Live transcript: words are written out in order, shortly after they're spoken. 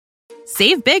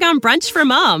Save big on brunch for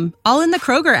mom, all in the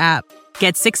Kroger app.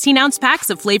 Get 16-ounce packs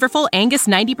of flavorful Angus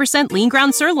 90% lean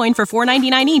ground sirloin for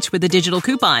 $4.99 each with a digital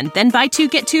coupon. Then buy 2,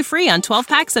 get 2 free on 12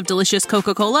 packs of delicious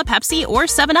Coca-Cola, Pepsi, or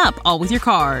 7-Up, all with your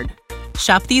card.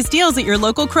 Shop these deals at your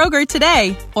local Kroger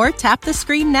today, or tap the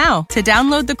screen now to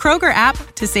download the Kroger app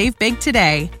to save big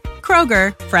today.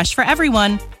 Kroger, fresh for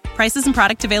everyone. Prices and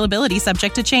product availability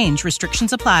subject to change.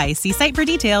 Restrictions apply. See site for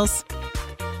details.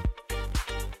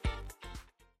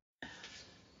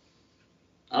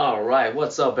 All right,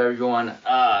 what's up, everyone?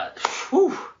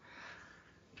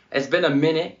 It's been a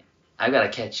minute. I gotta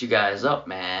catch you guys up,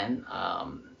 man.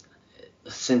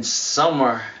 Since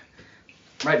summer,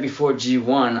 right before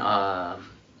G1,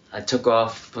 I took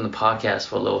off from the podcast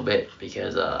for a little bit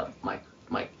because my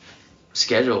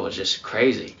schedule was just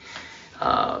crazy.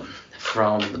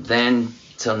 From then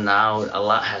till now, a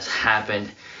lot has happened,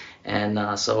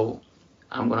 and so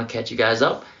I'm gonna catch you guys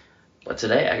up. But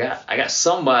today I got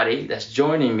somebody that's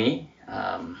joining me.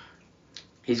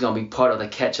 He's gonna be part of the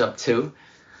catch up too,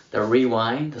 the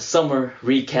rewind, the summer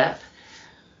recap.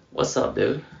 What's up,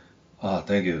 dude? Oh,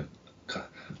 thank you.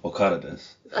 Okada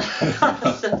this.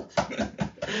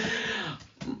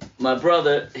 My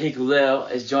brother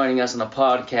Hikuleo is joining us on the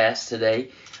podcast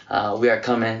today. We are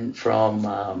coming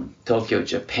from Tokyo,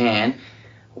 Japan.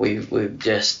 We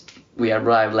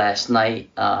arrived last night.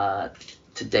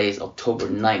 Today's October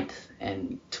 9th.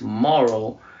 And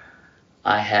tomorrow,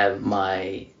 I have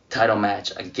my title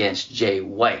match against Jay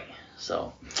White.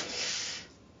 So,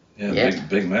 yeah.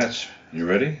 Big match. You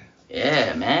ready?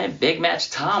 Yeah, man. Big Match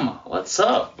Tama. What's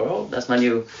up, bro? That's my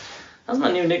new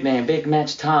nickname, Big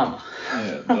Match Tama.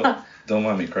 Yeah. Don't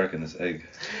mind me cracking this egg.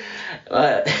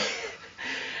 My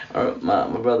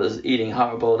brother's eating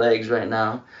hard-boiled eggs right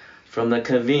now from the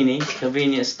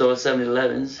convenience store,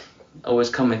 7-Elevens. Always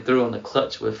coming through on the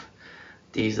clutch with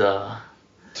these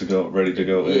ready to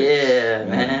go eggs. Yeah,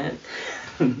 man.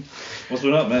 What's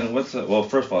been up, man? Well,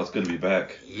 first of all, it's good to be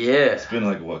back. Yeah. It's been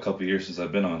like a couple years since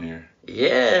I've been on here.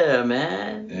 Yeah,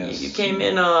 man. Yes. You came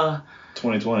in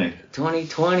 2020.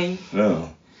 2020. Yeah.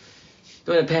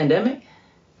 During the pandemic?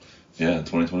 Yeah,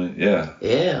 2020. Yeah.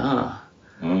 Yeah,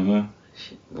 Uh-huh.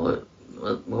 Were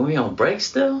we on break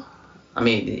still? I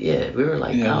mean, yeah, we were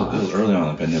like... Yeah, it was early on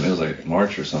in the pandemic. It was like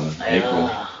March or something,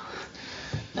 April.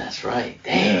 That's right.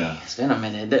 Dang, yeah. It's been a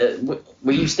minute.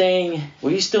 Were you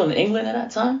still in England at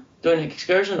that time during the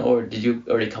excursion, or did you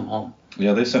already come home?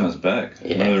 Yeah, they sent us back.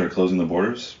 Yeah. Remember they were closing the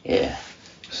borders? Yeah.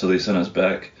 So they sent us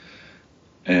back,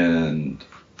 and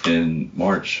in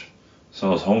March. So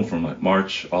I was home from like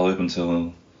March all the way up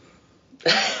until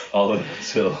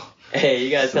Hey,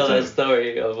 you gotta tell that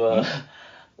story of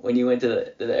when you went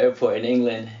to the airport in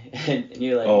England and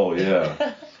you're like... Oh,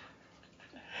 yeah.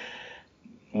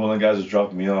 One of the guys was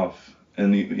dropping me off,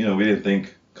 and we didn't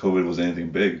think COVID was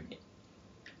anything big.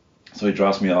 So he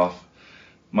drops me off.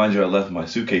 Mind you, I left my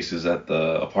suitcases at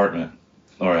the apartment,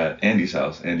 or at Andy's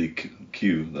house, Andy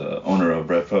Q, the owner of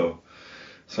Bread Pro.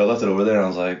 So I left it over there, and I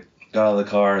was like, got out of the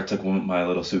car, I took my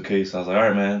little suitcase. I was like, all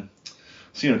right, man,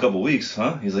 see you in a couple weeks,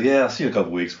 huh? He's like, yeah, I'll see you in a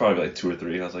couple weeks, probably like 2 or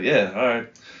 3. I was like, yeah, all right,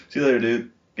 see you later,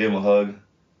 dude. Gave him a hug,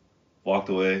 walked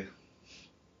away.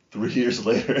 3 years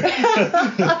later.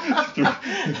 But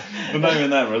not even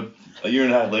that, bro. A year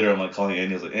and a half later, I'm like calling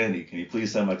Andy. I was like, Andy, can you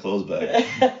please send my clothes back?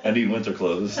 I need winter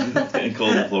clothes. It's getting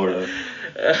cold in Florida.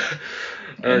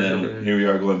 And then here we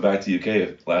are going back to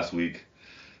UK last week.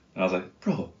 And I was like,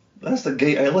 bro, that's the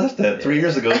gate I left at 3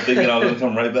 years ago thinking I was going to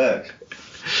come right back.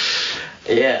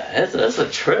 Yeah, that's a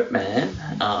trip, man.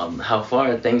 How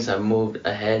far things have moved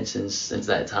ahead since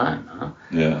that time, huh?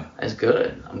 Yeah. That's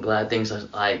good. I'm glad things are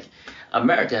like...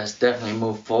 America has definitely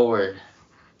moved forward,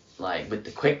 like, with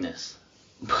the quickness.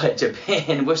 But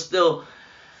Japan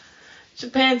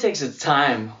takes its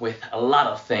time with a lot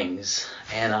of things.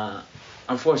 And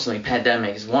unfortunately,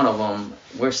 pandemic is one of them.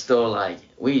 We're still, like,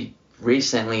 we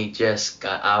recently just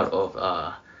got out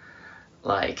of,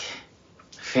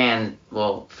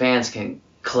 fans can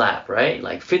clap, right?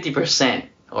 Like 50%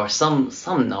 or some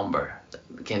number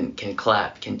can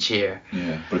clap, can cheer.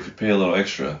 Yeah, but if you pay a little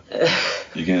extra,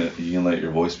 you can let your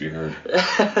voice be heard.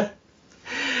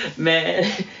 Man,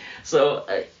 so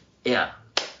yeah,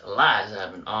 a lot has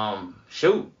happened.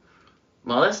 Shoot.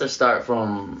 Well, let's just start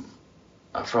from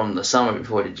the summer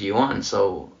before the G1.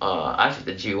 So after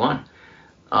the G1,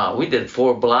 we did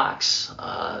 4 blocks,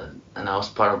 and I was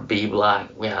part of B block.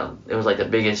 It was like the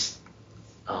biggest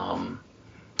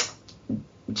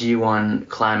G1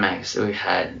 climax we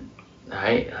had,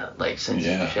 right? Like since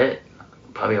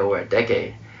probably over a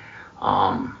decade.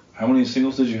 How many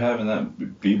singles did you have in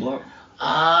that B block?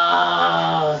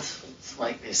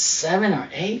 like 7 or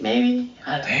 8 maybe.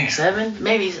 Damn. 7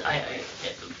 maybe.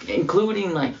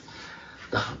 Including like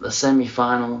the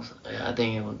semifinals. I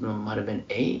think it might have been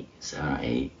 7 or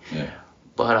 8. Yeah.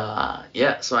 But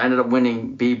yeah, so I ended up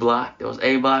winning B block. There was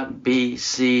A block, B,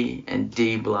 C, and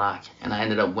D block, and I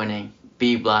ended up winning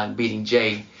B block, beating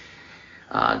Jay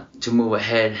to move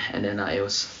ahead, and then it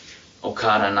was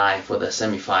Okada and I for the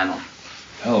semifinal.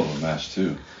 Hell of a match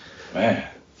too, man.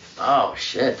 Oh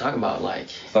shit! Talk about like.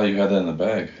 Thought you had that in the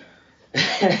bag.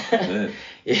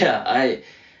 Yeah,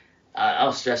 I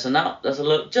was stressing out. That's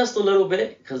just a little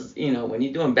bit, cause you know when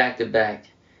you're doing back-to-back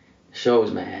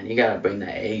shows, man, you gotta bring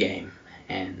that A game,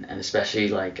 and especially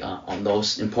like on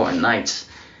those important nights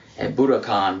at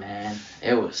Budokan, man,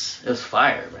 it was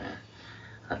fire, man.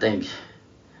 I think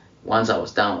once I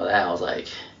was done with that, I was like,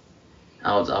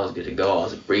 I was good to go. I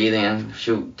was breathing,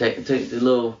 take the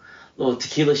little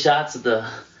tequila shots at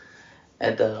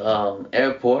the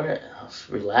airport. I was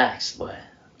relaxed, but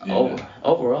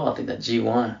overall, I think that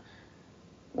G1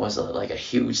 was like a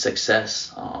huge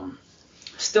success.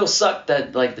 Still sucked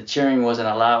that like the cheering wasn't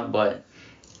allowed, but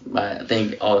I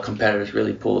think all the competitors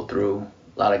really pulled through.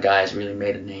 A lot of guys really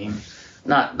made a name.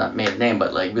 Not made a name,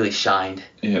 but like really shined.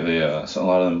 Yeah, so a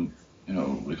lot of them, you know,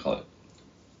 what do you call it?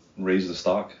 Raise the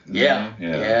stock.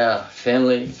 Yeah.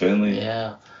 Finley.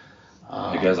 Yeah.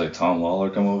 Guys like Tom Lawler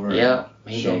come over. Yeah,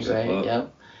 he did great.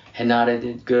 Yep. Hinata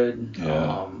did good.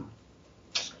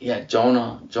 Yeah.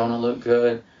 Jonah looked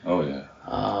good. Oh yeah.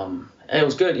 It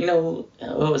was good. You know,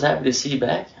 I was happy to see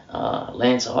back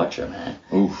Lance Archer, man.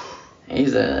 Oof.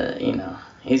 He's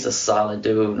a solid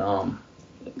dude.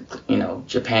 You know,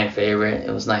 Japan favorite.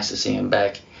 It was nice to see him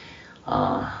back.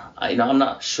 I'm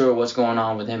not sure what's going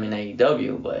on with him in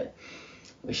AEW, but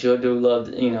we sure do love,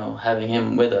 having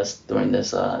him with us during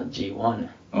this G1.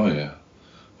 Oh yeah.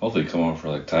 Hopefully come over for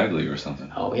like tag league or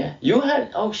something. Oh yeah.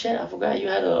 Oh shit, I forgot you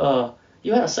had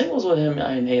a singles with him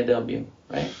in AEW,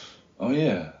 right? Oh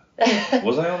yeah.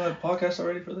 Was I on that podcast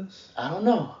already for this? I don't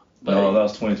know. But No, that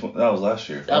was 2020. That was last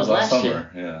year. That was last summer.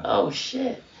 year. Yeah. Oh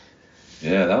shit.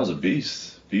 Yeah, that was a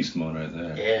beast mode right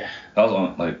there. Yeah. I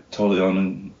was totally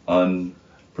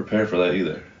unprepared for that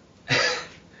either.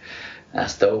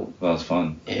 That's dope. That was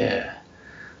fun. Yeah.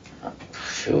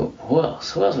 Shoot. Who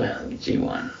else we had in the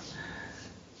G1?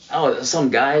 Oh, some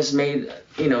guys made,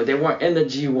 they weren't in the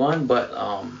G1, but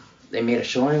they made a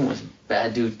showing. Was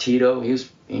Bad Dude Tito. He's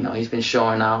been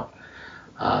showing out.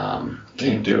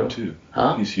 Big dude too.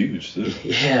 Huh? He's huge too.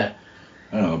 Yeah.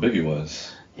 I don't know how big he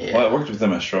was. Yeah. Well, I worked with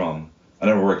him at Strong. I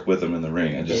never worked with him in the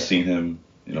ring. I just seen him,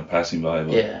 passing by.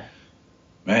 But Yeah.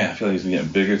 man, I feel like he's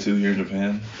getting bigger too here in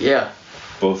Japan. Yeah.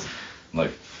 Both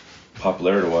like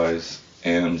popularity wise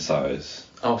and size.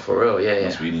 Oh, for real? Yeah.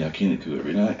 Must be eating yakiniku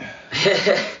every night.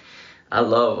 I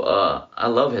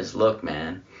love his look,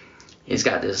 man. He's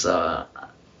got this, I've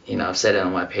said it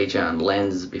on my Patreon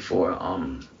lens before.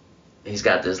 He's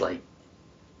got this like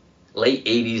late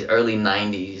 80s, early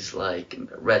 90s like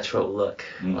retro look,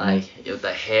 like with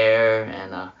the hair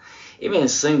and even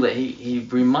his singlet. He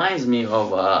reminds me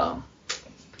of oh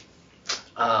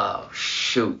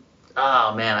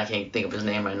man, I can't think of his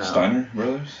name right now.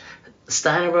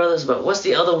 Steiner Brothers, but what's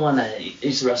the other one that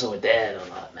used to wrestle with Dad a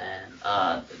lot, man?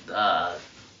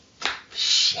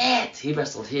 Shit, he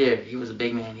wrestled here. He was a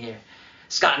big man here.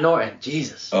 Scott Norton,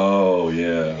 Jesus. Oh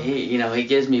yeah. He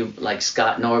gives me like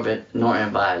Scott Norton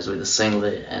vibes with the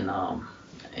singlet, and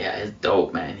it's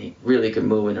dope, man. He really could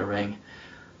move in the ring.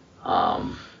 Yeah,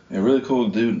 really cool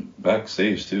dude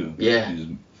backstage too. Yeah. He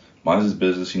just minds his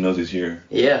business. He knows he's here.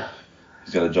 Yeah.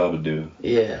 He's got a job to do.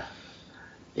 Yeah.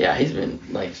 Yeah, he's been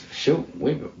like,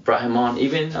 we brought him on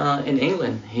even in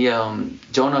England.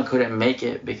 Jonah couldn't make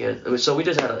it so we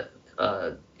just had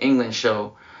a England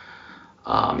show,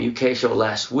 UK show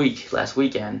last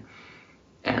weekend,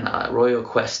 and Royal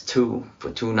Quest 2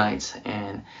 for 2 nights,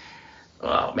 and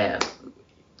oh man,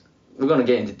 we're gonna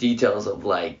get into details of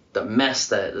like the mess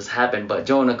that has happened, but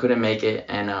Jonah couldn't make it,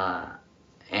 and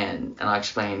I'll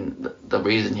explain the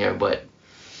reason here, but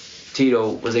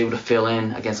Tito was able to fill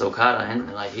in against Okada,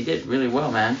 and like he did really well,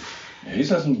 man. Yeah, he's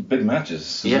had some big matches.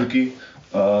 Suzuki,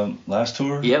 last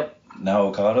tour. Yep. Now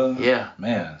Okada. Yeah.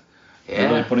 Man. Yeah. They're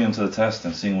really putting him to the test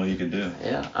and seeing what he can do.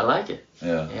 Yeah, I like it.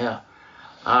 Yeah. Yeah.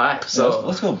 All right, so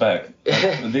let's go back.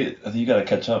 I think you got to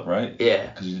catch up, right? Yeah.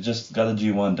 Because you just got the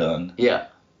G1 done. Yeah.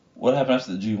 What happened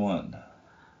after the G1?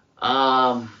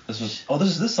 This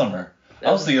is this summer.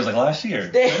 I was thinking it was like last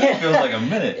year. It feels like a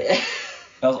minute.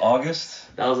 That was August.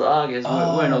 That was August.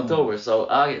 We're in October, so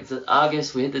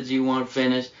August we hit the G1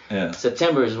 finish. Yeah.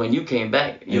 September is when you came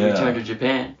back. You returned to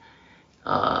Japan.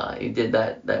 You did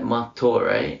that month tour,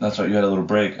 right? That's right. You had a little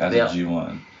break after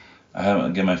G1. I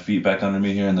haven't get my feet back under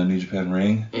me here in the New Japan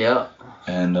ring. Yeah.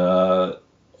 And what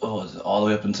was it? All the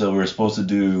way up until we were supposed to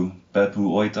do Beppu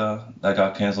Oita. That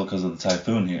got canceled because of the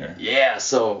typhoon here. Yeah,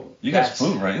 so You guys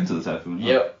flew right into the typhoon. Huh?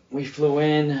 Yep. We flew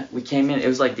in, we came in, it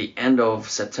was like the end of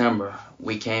September.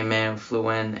 We came in, flew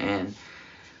in, and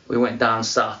we went down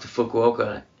south to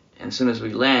Fukuoka. And as soon as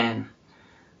we land,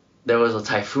 there was a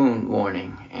typhoon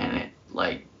warning, and it,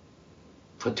 like,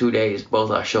 for 2 days, both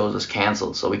our shows was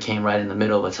canceled. So we came right in the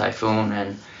middle of a typhoon,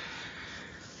 and,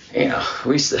 you know,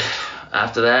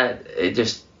 after that, it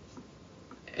just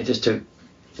took,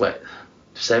 what,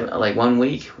 1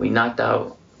 week? We knocked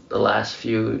out the last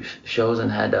few shows and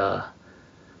had, man,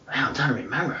 I'm trying to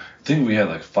remember. I think we had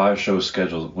like 5 shows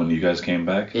scheduled when you guys came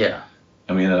back. Yeah.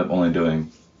 And we ended up only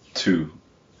doing 2.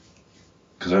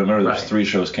 Because I remember there was 3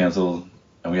 shows canceled,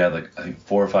 and we had like, I think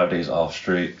 4 or 5 days off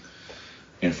straight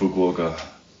in Fukuoka.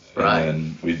 Right. And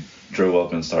then we drove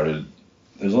up and started.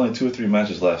 There's only 2 or 3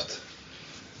 matches left.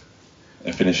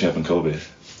 And finishing up in Kobe.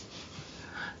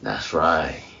 That's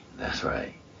right.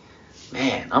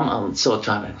 Man, I'm still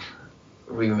trying to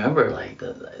remember, like,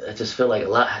 I just feel like a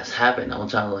lot has happened. I'm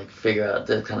trying to, like, figure out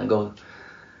to kind of go.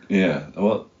 Yeah,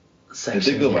 well, it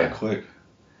did go by quick.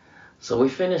 So we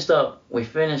finished up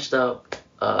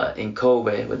in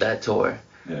Kobe with that tour.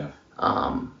 Yeah.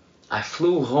 I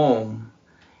flew home,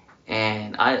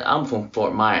 and I'm from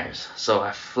Fort Myers, so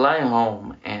I fly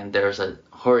home, and there's a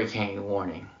hurricane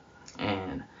warning,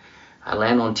 and I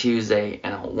land on Tuesday,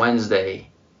 and on Wednesday,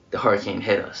 the hurricane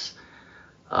hit us.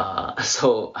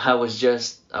 So I was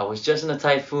just in a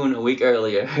typhoon a week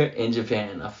earlier in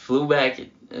Japan. I flew back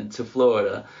to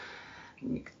Florida,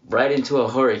 right into a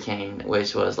hurricane,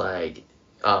 which was like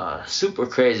super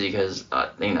crazy because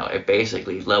you know, it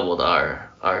basically leveled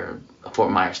our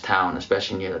Fort Myers town,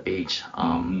 especially near the beach.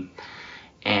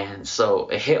 And so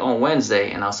it hit on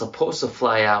Wednesday, and I was supposed to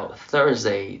fly out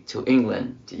Thursday to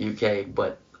England, to UK,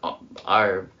 but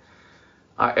our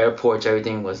airports,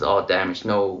 everything was all damaged,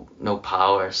 no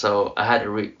power. So I had to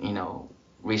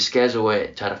reschedule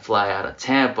it, try to fly out of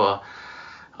Tampa.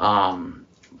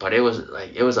 But it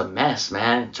was a mess,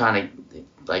 man, trying to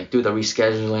like do the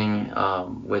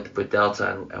rescheduling with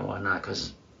Delta and whatnot,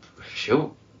 because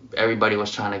shoot, everybody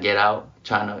was trying to get out,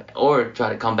 or try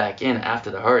to come back in after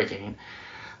the hurricane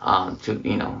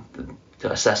to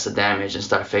assess the damage and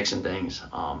start fixing things.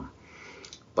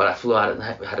 But I flew out,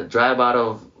 had to drive out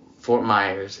of Fort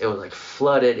Myers. It was like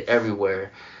flooded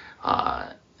everywhere.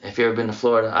 If you've ever been to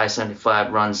Florida,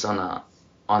 I-75 runs on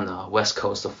the west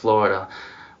coast of Florida.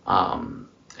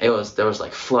 There was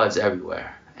like floods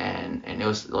everywhere, and it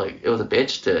was a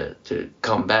bitch to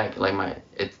come back. Like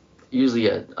usually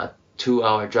a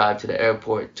 2-hour drive to the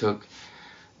airport took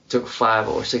 5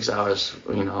 or 6 hours,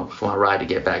 for my ride to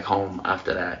get back home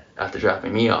after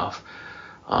dropping me off.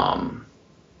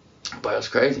 But it was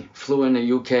crazy. Flew in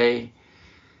the UK.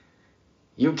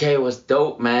 UK was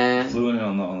dope, man. Flew in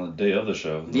on the day of the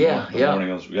show. The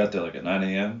morning we got there like at 9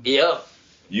 a.m. Yep.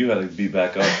 You had to be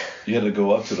back up. You had to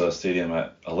go up to the stadium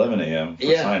at 11 a.m. for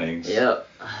signings. Yep.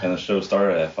 And the show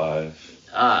started at 5.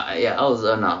 I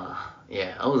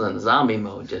was in zombie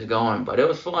mode, just going. But it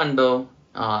was fun though.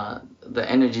 The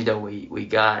energy that we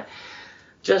got,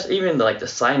 just even like the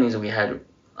signings we had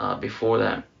before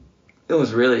that. It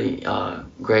was really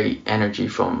great energy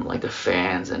from like the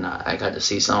fans, and I got to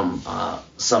see some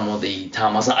of the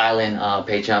Thomas Island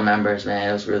Patreon members. Man,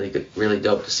 it was really good, really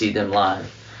dope to see them live.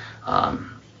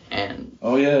 And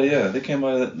oh yeah, they came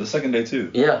by the second day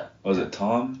too. Yeah. Was it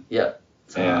Tom? Yeah.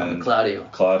 And Claudio.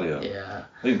 Yeah.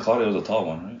 I think Claudio was a tall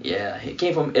one, right? Yeah, he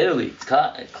came from Italy.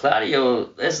 Claudio,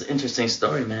 that's an interesting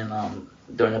story, man.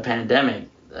 During the pandemic,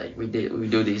 like we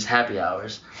do these happy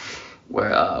hours,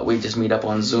 where we just meet up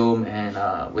on Zoom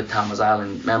and with Thomas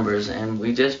Island members, and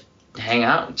we just hang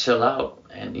out, chill out.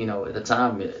 And at the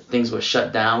time things were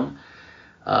shut down.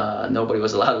 Nobody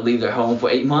was allowed to leave their home for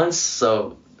 8 months.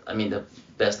 So the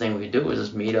best thing we could do was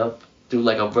just meet up, do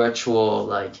like a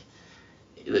virtual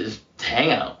just hang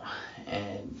out,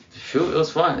 and shoot, it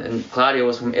was fun. And Claudio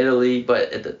was from Italy,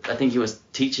 but I think he was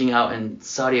teaching out in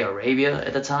Saudi Arabia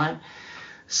at the time.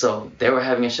 So they were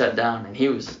having a shutdown, and he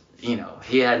was.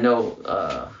 He had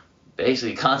no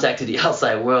basically contact to the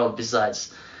outside world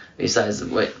besides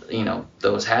what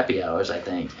those happy hours, I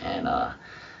think. And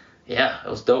it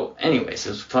was dope. Anyways, it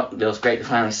was fun. It was great to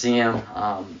finally see him.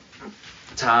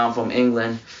 Tom from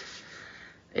England.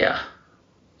 Yeah,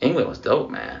 England was dope,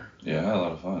 man. Yeah, I had a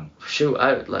lot of fun. Shoot,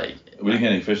 We didn't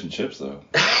get any fish and chips though.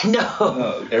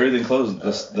 No. Everything closed.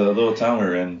 The little town we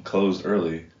were in closed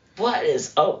early. What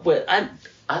is up with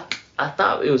I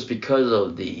thought it was because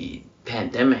of the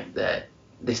pandemic that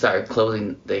they started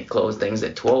closing. They closed things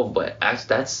at 12, but actually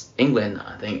that's England.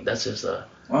 I think that's just a.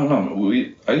 I don't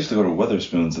know. I used to go to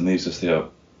Weatherspoons and they used to stay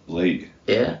up late.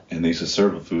 Yeah. And they used to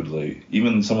serve the food late.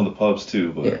 Even some of the pubs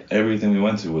too. But everything we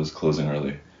went to was closing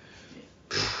early.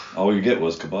 All we could get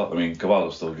was kebab. I mean, kebab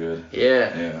was still good.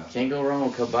 Yeah. Yeah. Can't go wrong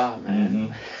with kebab, man.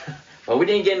 Mm-hmm. But we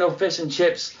didn't get no fish and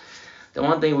chips. The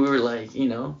one thing we were like,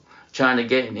 trying to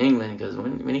get in England, because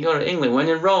when you go to England, when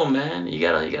in Rome, man, you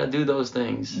gotta do those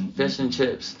things. Mm-hmm. Fish and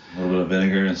chips. A little bit of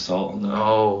vinegar and salt.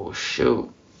 Oh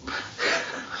shoot.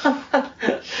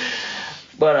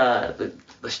 But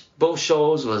both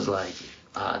shows was like,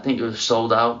 I think it was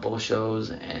sold out, both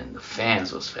shows, and the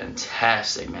fans was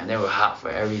fantastic, man. They were hot for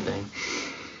everything.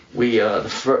 We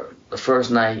the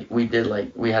first night we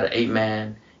did we had an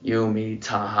 8-man, you, me,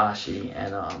 Tanahashi,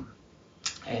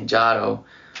 and Jado,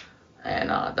 and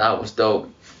that was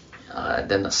dope.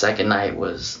 Then the second night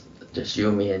was just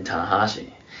you, me, and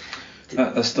Tanahashi.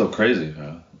 That's still crazy,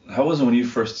 bro. How was it when you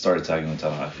first started tagging with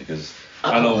Tanahashi? Because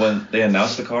I know when they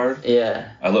announced the card,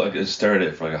 I stared at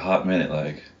it for like a hot minute,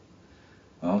 like,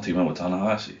 I'll team up with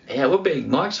Tanahashi. Yeah, we're big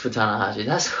marks for Tanahashi.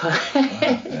 That's why.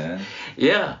 Man.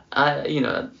 Yeah,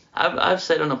 I've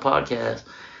said on the podcast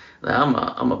that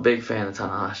I'm a big fan of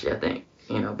Tanahashi. I think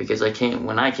because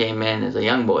when I came in as a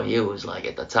young boy, he was like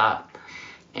at the top,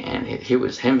 and he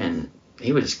was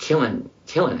just killing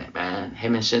it, man.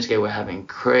 Him and Shinsuke were having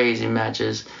crazy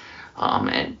matches,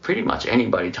 and pretty much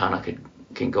anybody Tana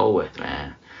can go with,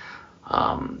 man.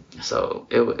 So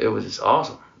it was just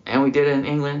awesome, and we did it in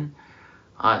England.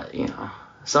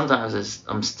 Sometimes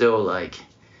I'm still like,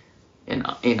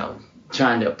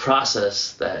 trying to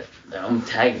process that I'm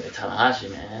tagging with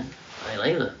Tanahashi, man.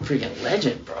 Like he's a freaking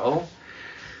legend, bro.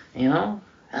 Damn.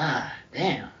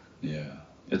 Yeah,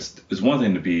 it's one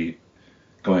thing to be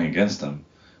going against him.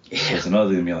 Yeah. It's another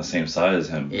thing to be on the same side as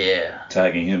him. Yeah.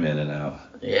 Tagging him in and out.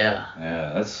 Yeah.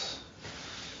 Yeah,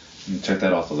 you can check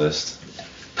that off the list.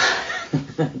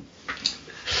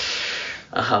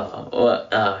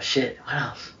 Oh shit. What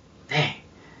else? Dang.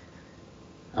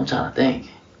 I'm trying to think.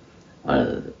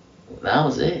 That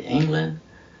was it. England.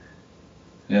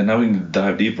 Yeah. Now we can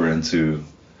dive deeper into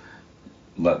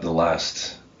the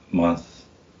last month.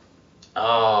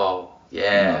 Oh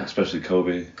yeah. Especially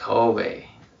Kobe. Kobe.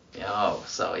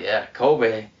 So yeah,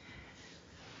 Kobe.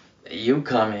 You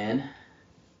come in,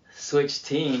 switch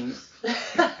teams.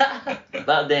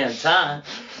 About damn time.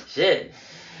 Shit.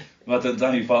 About that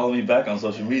time you follow me back on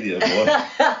social media, boy.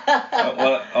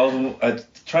 I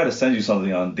tried to send you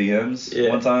something on DMs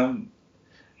one time,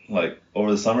 like over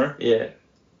the summer. Yeah.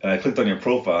 And I clicked on your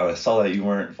profile and I saw that you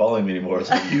weren't following me anymore. I was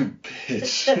like, you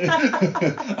bitch.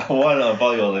 I wanted to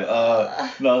unfollow you. I was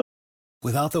like, no.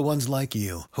 Without the ones like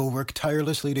you, who work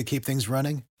tirelessly to keep things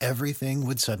running, everything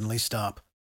would suddenly stop.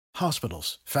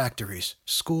 Hospitals, factories,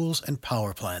 schools, and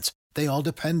power plants, they all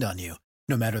depend on you.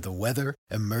 No matter the weather,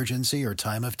 emergency, or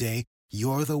time of day,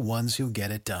 you're the ones who get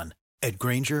it done. At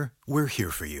Grainger, we're here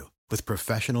for you with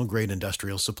professional-grade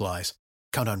industrial supplies.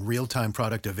 Count on real-time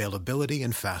product availability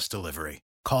and fast delivery.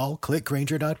 Call,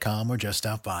 clickgrainger.com, or just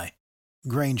stop by.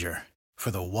 Grainger, for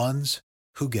the ones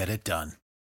who get it done.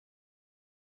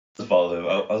 Follow them.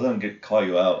 I was going to call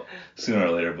you out sooner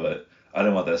or later, but I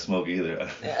didn't want that smoke either.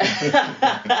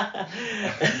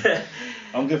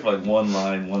 I'm good for like one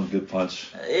line, one good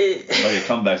punch. Like a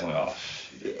comeback, I'm like, oh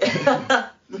shit.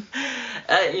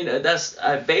 That's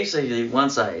basically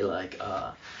once I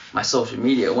my social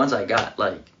media. Once I got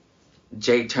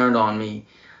Jake turned on me.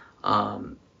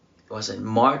 Was in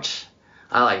March.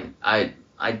 I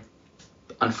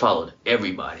unfollowed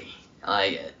everybody.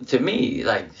 To me,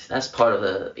 that's part of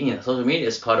the social media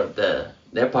is part of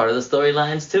they're part of the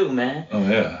storylines too, man. Oh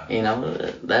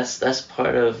yeah. That's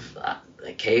part of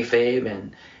kayfabe,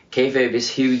 and kayfabe is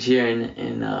huge here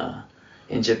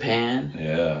in Japan.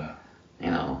 Yeah.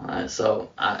 So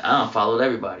I unfollowed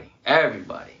everybody,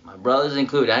 my brothers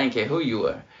included. I didn't care who you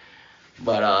were,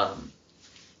 but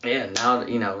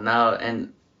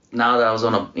now that I was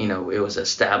on it was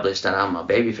established that I'm a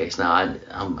babyface. Now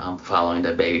I'm following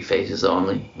the baby faces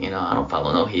only. I don't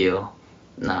follow no heel.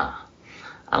 Nah,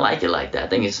 I like it like that. I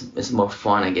think it's more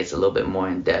fun. It gets a little bit more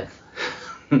in depth.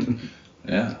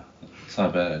 Yeah, it's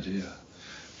not a bad idea.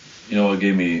 What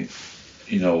gave me,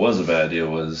 was a bad idea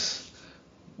was,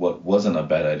 what wasn't a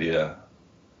bad idea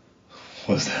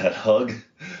was that hug.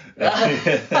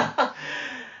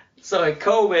 So at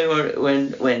Kobe,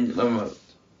 when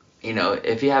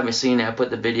if you haven't seen it, I put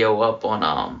the video up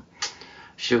on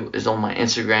it's on my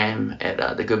Instagram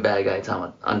at the good bad guy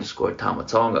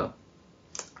 _Tamatonga.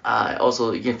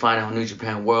 Also, you can find it on New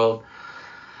Japan World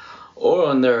or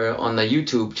on the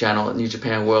YouTube channel, New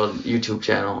Japan World YouTube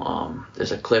channel.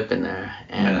 There's a clip in there,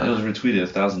 and Man, it was retweeted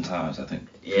 1,000 times, I think.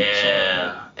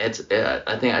 yeah,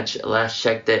 I think I last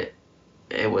checked it.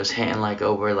 It was hitting like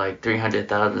over like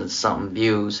 300,000 something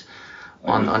views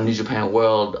on New Japan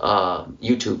World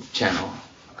YouTube channel.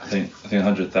 I think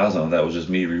 100,000 of that was just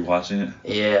me rewatching it.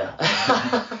 Yeah.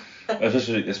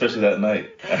 especially that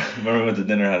night. I remember we went to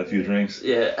dinner, had a few drinks.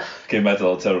 Yeah. Came back to the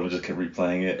hotel room and just kept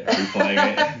replaying it,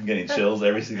 getting chills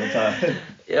every single time.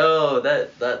 Yo,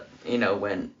 that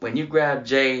when you grab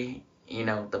Jay,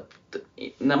 now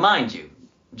mind you,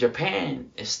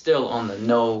 Japan is still on the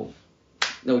no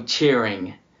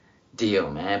cheering deal,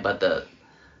 man. But the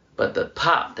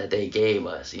pop that they gave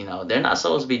us, they're not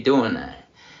supposed to be doing that.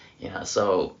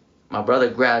 So my brother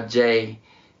grabbed Jay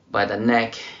by the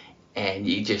neck, and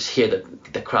you just hear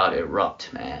the crowd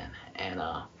erupt, man. And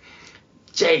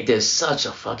Jay did such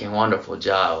a fucking wonderful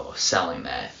job of selling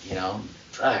that,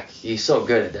 Fuck, he's so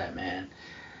good at that, man.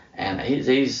 And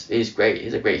he's great.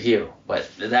 He's a great heel. But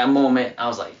at that moment, I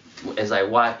was like, as I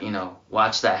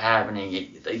watched that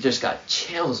happening, they just got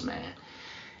chills, man.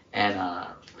 And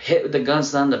hit with the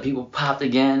gunstun, the people popped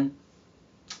again,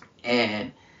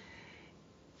 and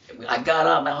I got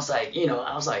up and I was like,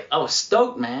 I was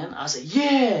stoked, man. I was like,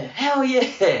 yeah, hell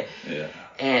yeah. Yeah.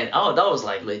 And that was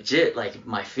like legit, like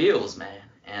my feels, man.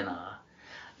 And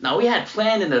now we had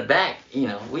planned in the back,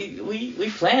 we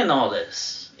planned all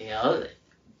this,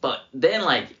 but then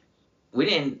like we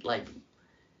didn't like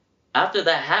after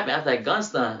that happened, after that gun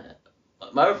stun,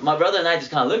 my brother and I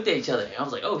just kind of looked at each other. And I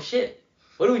was like, oh shit.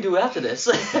 What do we do after this?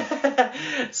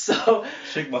 So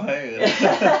shake my hand.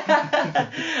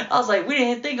 I was like, we didn't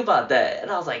even think about that. And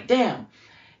I was like, damn.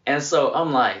 And so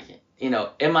I'm like,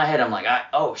 in my head, I'm like,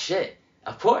 oh shit.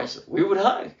 Of course, we would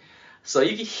hug. So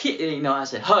you could hear, I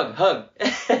said, hug.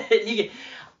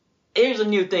 Here's a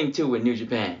new thing too with New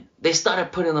Japan. They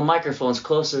started putting the microphones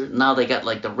closer. Now they got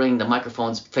like the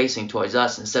microphones facing towards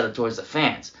us instead of towards the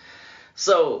fans.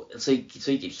 So you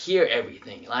could hear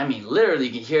everything. I mean, literally,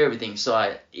 you could hear everything.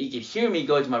 So you could hear me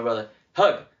go to my brother,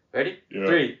 hug. Ready? Yeah,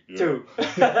 3, 2.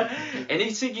 And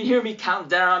he could hear me count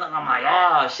down, and I'm like,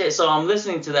 oh shit. So I'm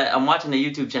listening to that. I'm watching the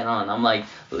YouTube channel, and I'm like,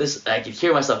 listen, I could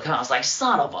hear myself count. I was like,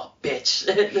 son of a bitch.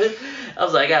 I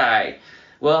was like, all right,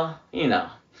 well,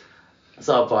 it's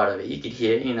all part of it. You could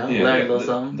hear, learn a little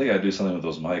something. They gotta do something with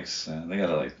those mics, man. They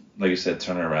gotta like you said,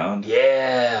 turn it around.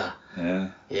 Yeah. Yeah.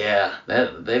 Yeah,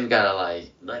 they've got to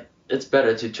like it's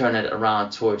better to turn it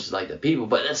around towards like the people,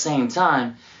 but at the same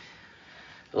time,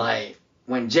 like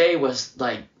when Jay was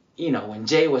like, when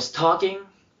Jay was talking,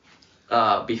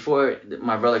 before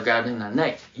my brother grabbed him in the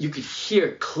neck, you could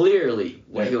hear clearly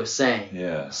what he was saying.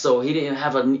 Yeah. So he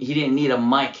didn't need a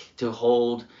mic to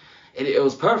hold. It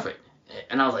was perfect,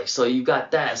 and I was like, so you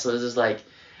got that. So it's just like,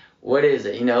 what is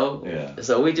it, Yeah.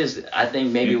 So I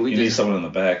think maybe you need someone in the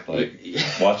back, like,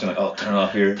 watching, like, oh, turn it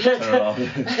off here, turn it off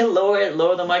here.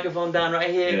 lower the microphone down right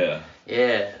here. Yeah.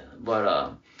 Yeah,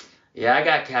 but, yeah, I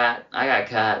got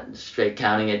caught straight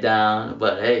counting it down,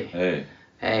 but hey,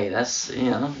 that's, you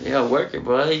gotta work it,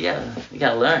 bro. You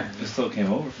gotta learn. It still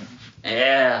came over.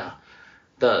 Yeah.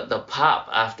 The pop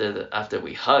after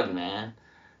we hugged, man,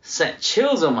 sent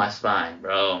chills on my spine,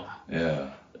 bro.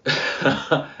 Yeah.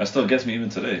 That still gets me even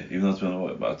today, even though it's been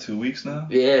about 2 weeks now.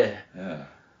 Yeah. Yeah.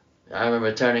 I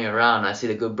remember turning around and I see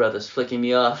the good brothers flicking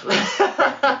me off. They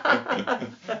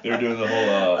were doing the whole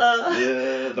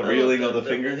the reeling of the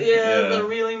finger. Yeah, the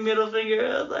reeling middle finger.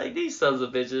 I was like, these sons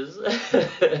of bitches.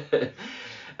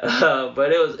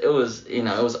 But it was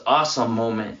awesome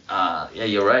moment. Yeah,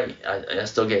 you're right. I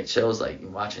still get chills like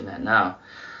watching that now.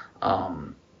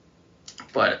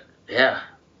 But yeah,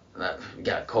 we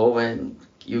got COVID.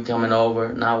 You coming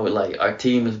over now? We're like, our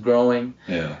team is growing.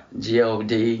 Yeah.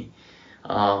 God.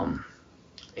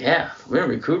 Yeah, we're in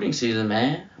recruiting season,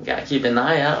 man. We gotta keep an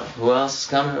eye out. Who else is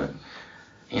coming?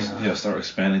 Yeah, start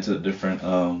expanding to the different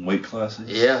weight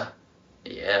classes. Yeah,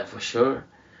 for sure.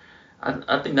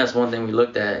 I think that's one thing we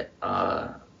looked at,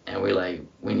 and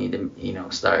we need to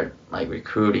start like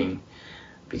recruiting,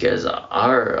 because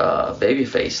our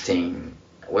babyface team,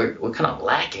 we're kind of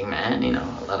lacking, man.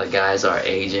 A lot of guys are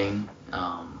aging.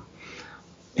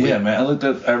 Yeah, man.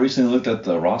 I recently looked at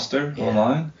the roster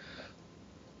online.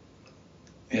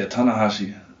 Yeah,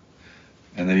 Tanahashi,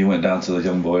 and then he went down to the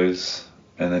young boys,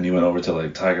 and then he went over to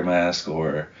like Tiger Mask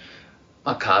or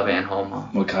Makabe and Homa,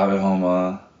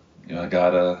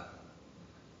 Agata,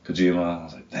 Kojima. I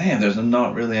was like, damn, there's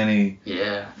not really any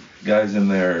guys in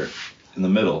there in the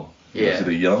middle. Yeah. It's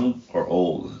either young or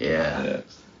old. Yeah.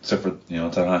 Except for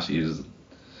Tanahashi is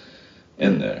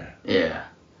in there. Yeah.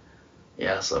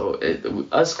 Yeah, so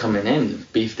us coming in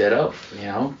beefed that up, you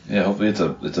know. Yeah, hopefully it's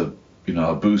a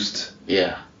a boost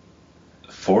Yeah.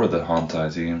 for the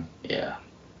Hontai team. Yeah.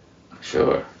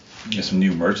 Sure. Get some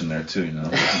new merch in there too, you know.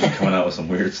 Coming out with some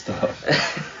weird stuff.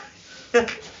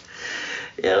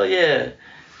 Hell yeah.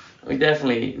 We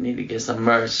definitely need to get some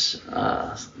merch,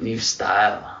 new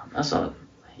style. That's all.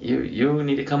 You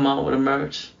need to come out with a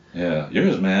merch. Yeah,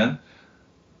 yours, man.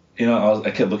 You know,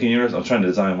 I kept looking at yours. I'm trying to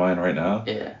design mine right now.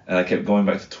 Yeah. And I kept going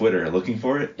back to Twitter looking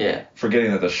for it. Yeah.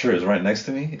 Forgetting that the shirt is right next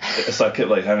to me. So I kept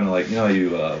like having to you know,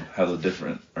 you have the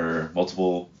different or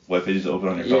multiple web pages open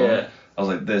on your phone. Yeah. I was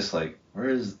like this, like where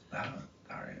is? I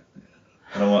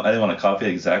didn't want to copy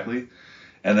it exactly.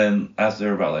 And then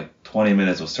after about like 20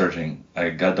 minutes of searching, I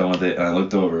got done with it and I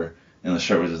looked over and the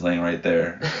shirt was just laying right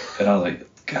there. And I was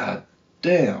like, God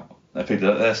damn. I picked it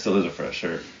up. That still is a fresh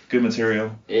shirt. Good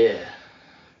material. Yeah.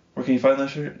 Where can you find that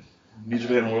shirt? New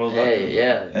Japan World. Hey,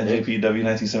 yeah. NJPW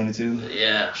 1972.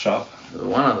 Yeah. Shop.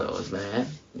 One of those, man.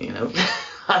 You know,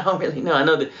 I don't really know.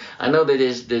 I know they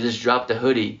just dropped the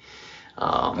hoodie.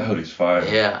 That hoodie's fire.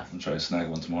 Yeah. I'm trying to snag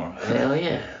one tomorrow. Hell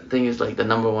yeah. I think it's like the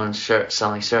 #1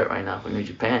 selling shirt right now for New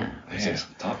Japan. Yeah,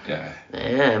 top guy.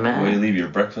 Yeah, man. Where you leave your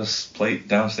breakfast plate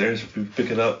downstairs if you pick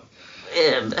it up.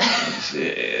 Yeah, man.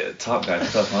 Yeah, top guy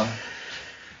stuff, huh?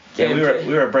 Yeah,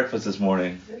 we were at breakfast this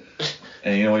morning,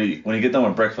 and you know when you get done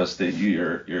with breakfast,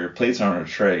 your plates are on a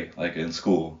tray like in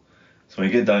school. So when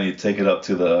you get done, you take it up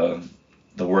to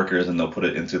the workers and they'll put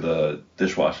it into the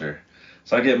dishwasher.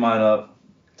 So I get mine up,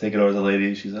 take it over to the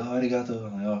lady. She's like, oh, arigato.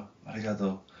 I'm like, oh,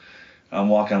 arigato. I'm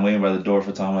waiting by the door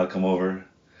for Tama to come over.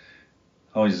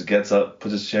 Homie just gets up,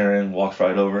 puts his chair in, walks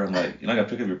right over. I'm like, you're not gonna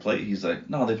pick up your plate? He's like,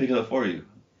 no, they pick it up for you.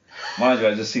 Mind you,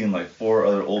 I just seen like 4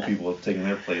 other old people taking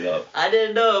their plate up. I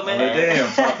didn't know, man. I'm like, damn,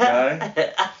 top guy.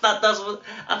 I thought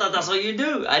that's what you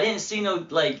do. I didn't see no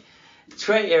like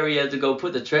tray area to go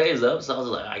put the trays up, so I was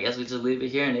like, I guess we just leave it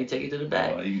here and they take it to the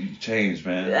back. Oh, you changed,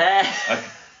 man.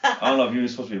 I don't know if you were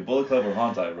supposed to be Bullet Club or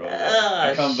Hontai, bro.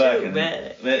 I come back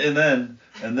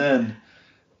and then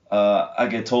I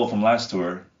get told from last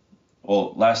tour.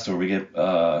 Well, last tour we get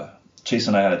Chase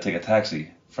and I had to take a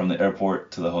taxi from the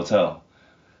airport to the hotel.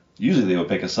 Usually they would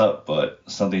pick us up, but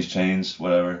something's changed,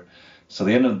 whatever. So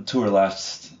the end of the tour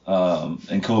last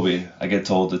in Kobe, I get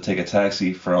told to take a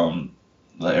taxi from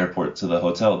the airport to the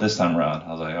hotel this time around.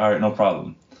 I was like, all right, no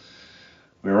problem.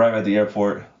 We arrive at the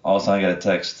airport. All of a sudden I get a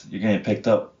text. You're getting picked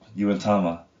up, you and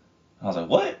Tama. I was like,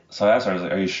 what? So I asked her, I was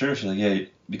like, are you sure? She's like, yeah,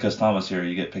 because Tama's here,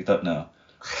 you get picked up now.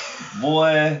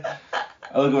 Boy,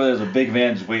 I look over, there's a big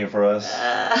van just waiting for us.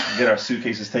 Get our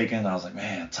suitcases taken. I was like,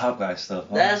 man, top guy stuff,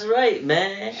 huh? That's right,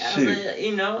 man. Shoot. Like,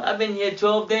 you know, I've been here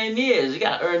 12 damn years. You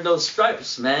gotta earn those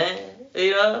stripes, man.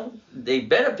 You know, they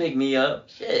better pick me up.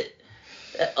 Shit.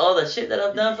 All the shit that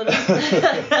I've done for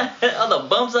them. All the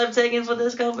bumps I've taken for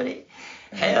this company.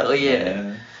 Hell yeah.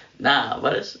 Man. Nah,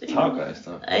 but it's Top guy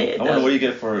stuff. Hey, I wonder what you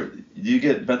get for. Do you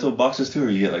get bento boxes too, or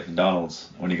you get like McDonald's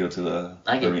when you go to the?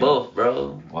 I get arena? both,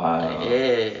 bro. Wow.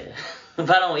 Yeah. If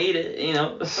I don't eat it, you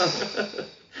know.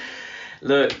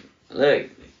 look,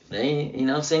 they, you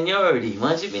know, seniority.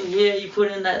 Once you've been here, you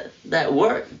put in that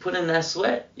work, you put in that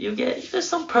sweat, there's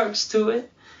some perks to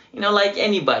it. You know, like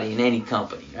anybody in any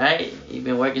company, right? You've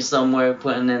been working somewhere,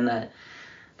 putting in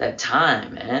that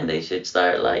time, man. They should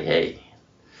start like, hey,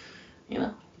 you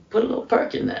know, put a little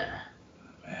perk in there.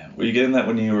 Man, were you getting that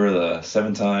when you were the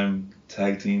 7-time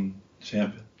tag team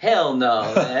champion? Hell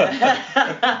no,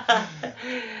 man.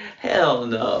 Hell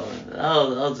no.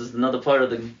 That was just another part of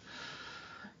the,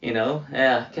 you know,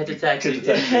 yeah, catch a taxi.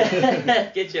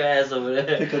 Get your ass over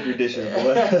there. Pick up your dishes,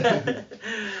 boy.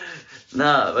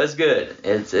 No, it's good.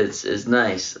 It's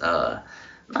nice.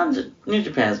 New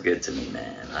Japan's good to me,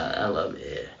 man. I love it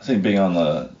here. I think being on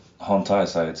the Hontai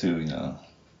side too, you know.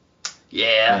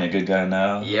 Yeah. Being a good guy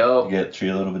now. Yep. You get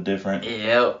treated a little bit different.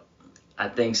 Yep. I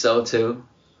think so too.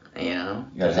 You know.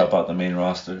 You gotta help out the main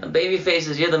roster. The baby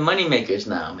faces, you're the money makers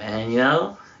now, man. You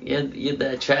know. You're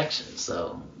the attraction,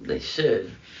 so they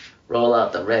should roll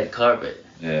out the red carpet.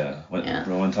 Yeah. When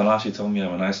Tanahashi told me I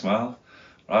have a nice smile,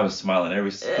 I was smiling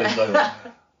every place I went.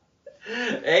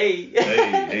 Hey,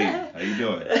 how you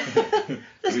doing?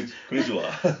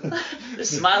 Konnichiwa.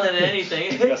 Just smiling at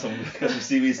anything. got some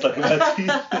seaweed stuck in my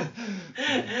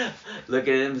teeth. Look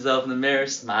at himself in the mirror,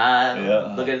 smile.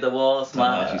 Yeah. Look at the wall,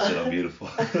 smile. Tanahashi said I'm beautiful.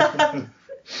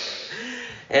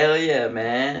 Hell yeah,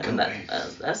 man.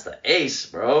 That's the ace,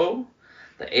 bro.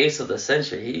 The ace of the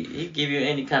century. He give you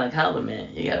any kind of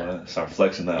compliment. You gotta start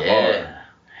flexing that hard. Yeah.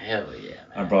 Hell yeah,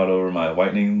 man. I brought over my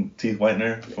teeth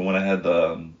whitener from when I had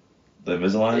the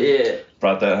Invisalign. Yeah.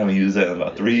 Brought that. I haven't used that in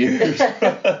about 3 years.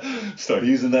 Start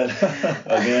using that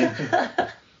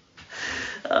again.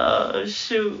 Oh,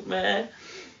 shoot, man.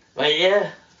 But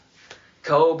yeah,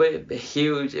 Kobe,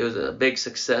 huge. It was a big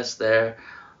success there.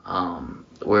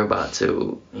 We're about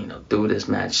to, do this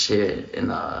match here in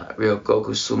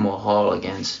Ryogoku Sumo Hall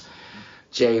against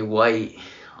Jay White.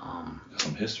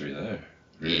 Some history there,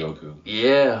 Ryogoku.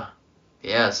 Yeah.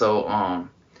 So,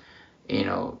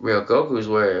 Ryogoku is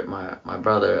where my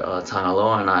brother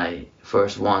Tanaloa and I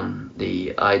first won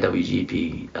the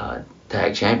IWGP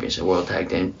Tag Championship, World Tag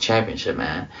Team Championship,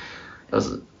 man.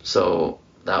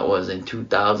 That was in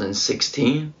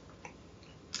 2016.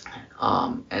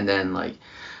 And then my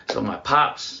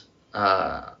pops,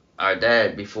 our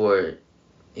dad, before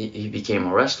he became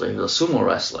a wrestler, he was a sumo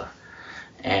wrestler.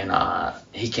 And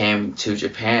he came to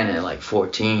Japan at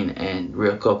 14, and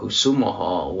Ryogoku Sumo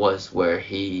Hall was where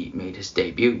he made his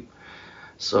debut.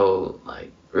 So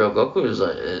Ryogoku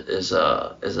is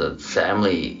a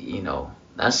family,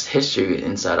 that's history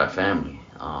inside our family.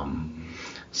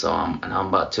 So I'm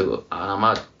about to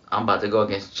go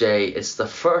against Jay. It's the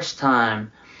first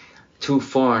time two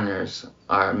foreigners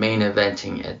are main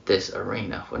eventing at this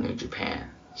arena for New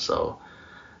Japan. So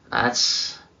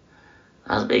that's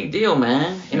a big deal,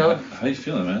 man. How you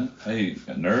feeling, man? How you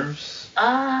got nerves?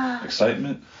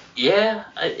 Excitement? Yeah,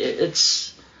 I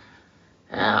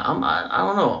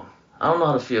don't know. I don't know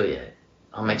how to feel yet.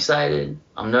 I'm excited.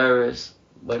 I'm nervous,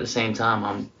 but at the same time,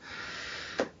 I'm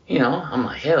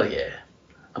like, hell yeah,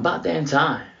 about damn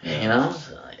time.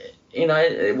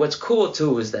 What's cool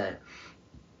too is that,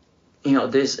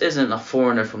 this isn't a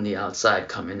foreigner from the outside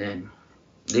coming in.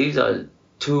 These are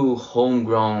two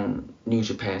homegrown New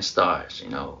Japan stars,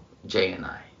 Jay and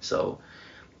I. So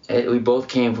we both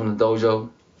came from the dojo,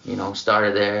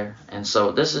 started there, and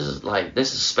so this is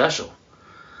special.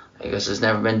 I guess it's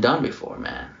never been done before,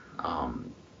 man.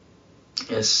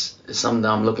 It's something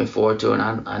that I'm looking forward to,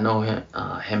 and I know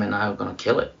him and I are gonna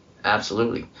kill it.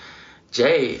 Absolutely.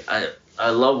 Jay, I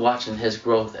love watching his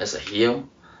growth as a heel.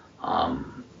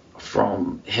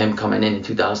 From him coming in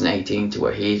 2018 to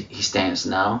where he stands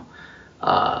now.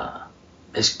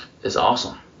 It's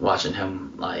awesome watching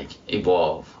him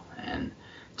evolve, and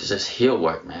just his heel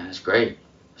work, man. It's great.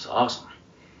 It's awesome.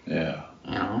 Yeah.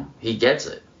 He gets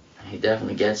it. He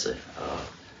definitely gets it.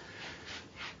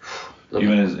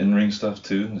 Even his in-ring stuff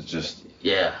too. It's just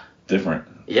different.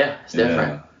 Yeah, it's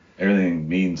different. Yeah. Everything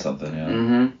means something. Yeah.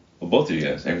 Mm-hmm. Well, both of you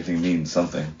guys, everything means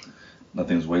something.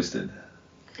 Nothing's wasted.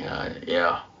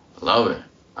 Yeah. Love it.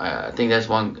 I think that's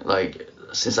one,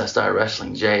 since I started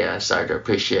wrestling Jay, I started to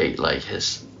appreciate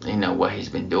his, what he's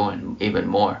been doing even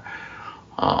more.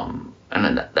 And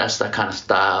then that's the kind of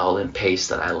style and pace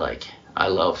that I like. I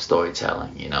love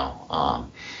storytelling, and I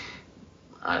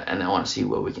want to see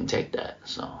where we can take that.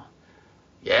 So,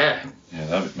 yeah.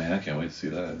 Yeah, man, I can't wait to see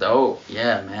that. Dope.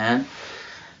 Yeah, man.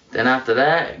 Then after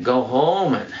that, go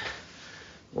home and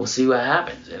we'll see what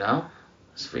happens.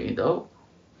 It's freaking dope.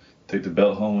 Take the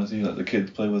belt home with you, let the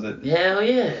kids play with it. Hell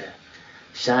yeah.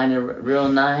 Shine it real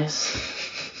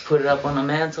nice. Put it up on the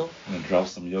mantle. And drop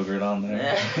some yogurt on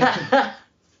there.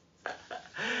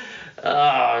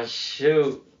 Oh,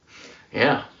 shoot.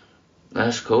 Yeah.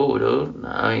 That's cool, dude.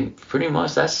 I mean, pretty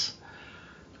much that's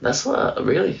what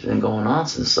really been going on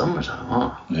since summertime,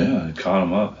 huh? Yeah, you caught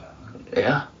him up.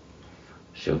 Yeah.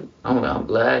 Shoot. I'm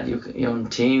glad you're on the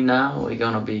team now. We're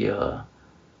going to be,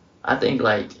 I think,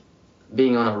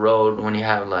 being on the road when you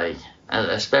have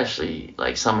especially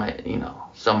somebody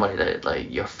that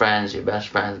your friends, your best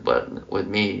friends, but with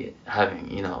me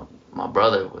having my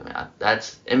brother with me,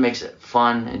 it makes it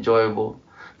fun, enjoyable.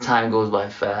 Time goes by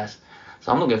fast,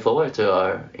 so I'm looking forward to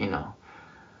our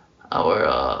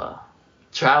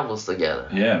travels together.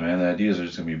 Yeah, man, the ideas are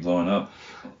just gonna be blowing up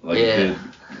you did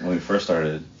when we first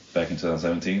started back in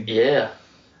 2017. Yeah.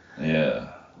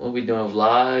 We'll be doing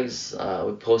vlogs.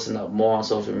 We're posting up more on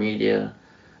social media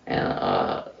and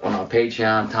on our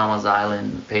Patreon, Tama's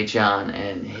Island Patreon,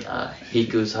 and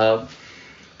Hiku's Hub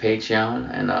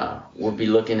Patreon. And we'll be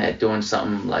looking at doing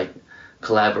something like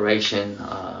collaboration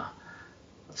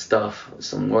stuff,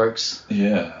 some works.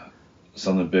 Yeah,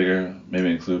 something bigger. Maybe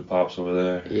include Pops over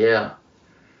there. Yeah.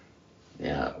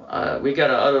 We got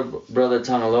our other brother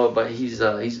Tanaloa, but he's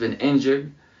been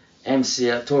injured. Tore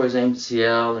his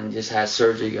MCL and just had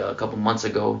surgery a couple months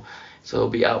ago, so he'll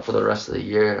be out for the rest of the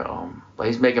year. But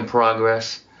he's making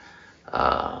progress.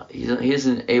 He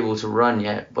isn't able to run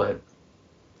yet, but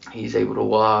he's able to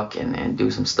walk and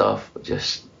do some stuff. But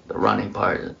just the running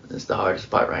part is the hardest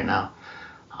part right now.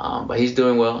 But he's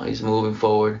doing well. He's moving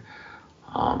forward.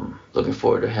 Looking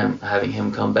forward to having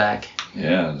him come back.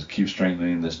 Yeah, just keep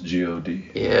strengthening this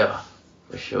GOD. Yeah,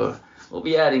 for sure. we'll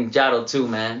be adding Jado too,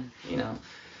 man. You know,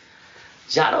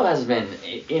 Jado has been,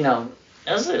 you know,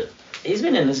 he's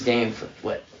been in this game for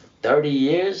what,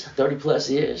 30 plus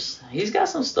years. He's got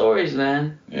some stories,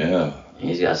 man. Yeah.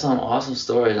 He's got some awesome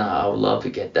stories, and I would love to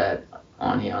get that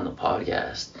on here on the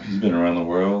podcast. He's been around the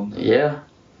world. Yeah,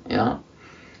 yeah.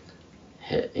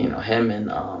 You know, him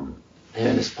and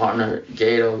his partner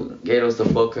Gato. Gato's the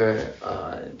booker.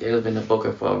 Gato's been the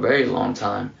booker for a very long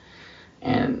time,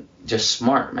 and just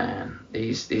smart, man.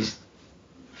 These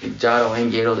Jado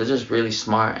and Gato, they're just really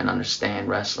smart and understand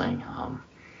wrestling.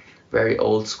 Very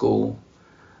old school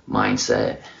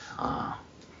mindset.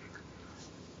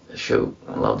 Shoot,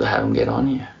 I'd love to have him get on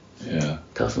here. Yeah.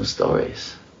 Tell some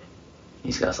stories.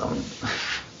 He's got some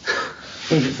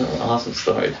awesome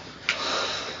stories.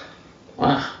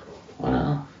 Wow. What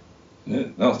else? Yeah,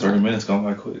 that was 30 minutes gone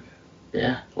by quick.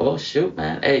 Yeah. Well, shoot,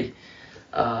 man. Hey,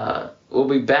 we'll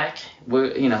be back.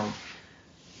 You know,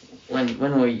 when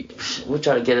we'll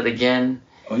try to get it again.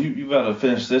 Oh, you gotta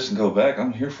finish this and go back.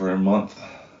 I'm here for a month.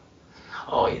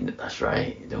 Oh, that's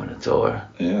right. You're doing a tour.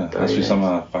 Yeah, that's just something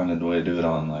I find a way to do it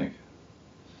on, like,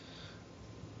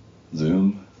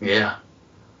 Zoom. Yeah.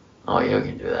 Oh, yeah, we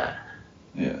can do that.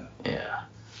 Yeah. Yeah.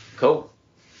 Cool.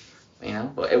 You know,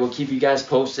 but we'll keep you guys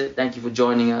posted. Thank you for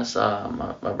joining us.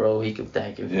 My bro,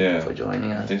 thank you for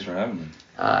joining us. Thanks for having me.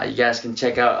 You guys can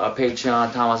check out our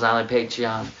Patreon, Tama's Island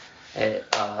Patreon, at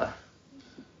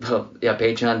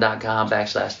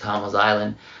patreon.com/Tama's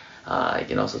Island. You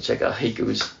can also check out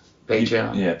Hiku's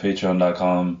Patreon. Yeah,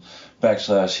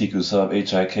 patreon.com/Hikusub,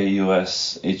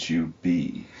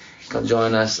 HIKUSHUB. Come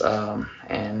join us,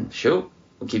 and shoot,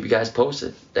 we'll keep you guys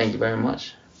posted. Thank you very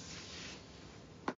much.